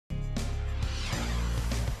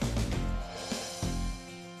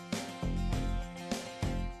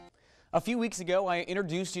A few weeks ago, I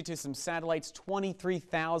introduced you to some satellites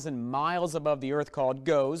 23,000 miles above the Earth called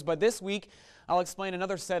GOES, but this week I'll explain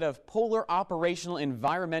another set of polar operational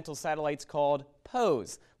environmental satellites called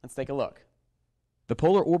POES. Let's take a look. The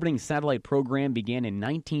Polar Orbiting Satellite Program began in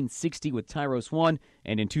 1960 with TIROS-1,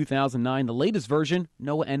 and in 2009 the latest version,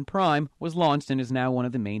 NOAA N-Prime, was launched and is now one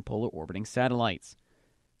of the main polar orbiting satellites.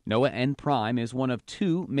 NOAA N-Prime is one of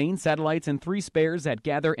two main satellites and three spares that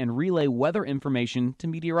gather and relay weather information to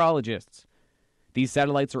meteorologists. These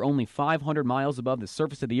satellites are only 500 miles above the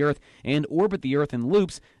surface of the Earth and orbit the Earth in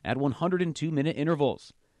loops at 102-minute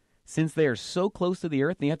intervals. Since they are so close to the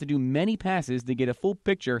Earth, they have to do many passes to get a full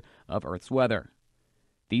picture of Earth's weather.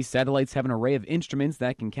 These satellites have an array of instruments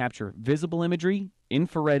that can capture visible imagery,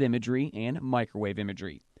 infrared imagery, and microwave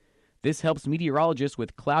imagery. This helps meteorologists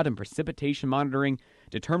with cloud and precipitation monitoring,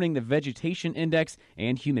 determining the vegetation index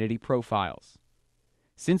and humidity profiles.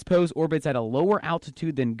 Since POES orbits at a lower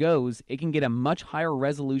altitude than GOES, it can get a much higher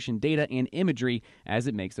resolution data and imagery as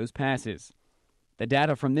it makes those passes. The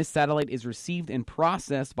data from this satellite is received and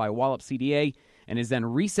processed by Wallop CDA and is then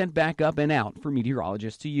resent back up and out for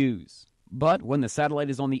meteorologists to use. But when the satellite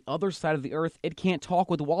is on the other side of the Earth, it can't talk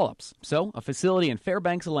with Wallops. So a facility in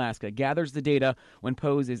Fairbanks, Alaska gathers the data when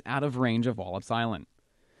POES is out of range of Wallops Island.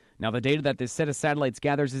 Now, the data that this set of satellites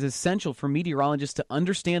gathers is essential for meteorologists to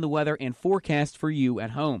understand the weather and forecast for you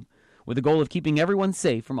at home, with the goal of keeping everyone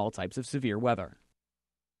safe from all types of severe weather.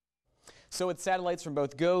 So with satellites from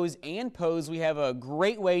both GOES and POES, we have a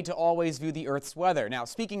great way to always view the Earth's weather. Now,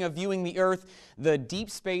 speaking of viewing the Earth, the Deep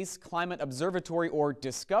Space Climate Observatory, or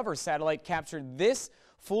DSCOVR satellite, captured this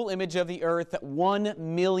full image of the Earth 1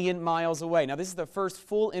 million miles away. Now, this is the first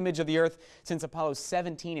full image of the Earth since Apollo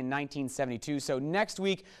 17 in 1972. So next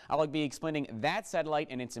week, I'll be explaining that satellite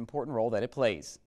and its important role that it plays.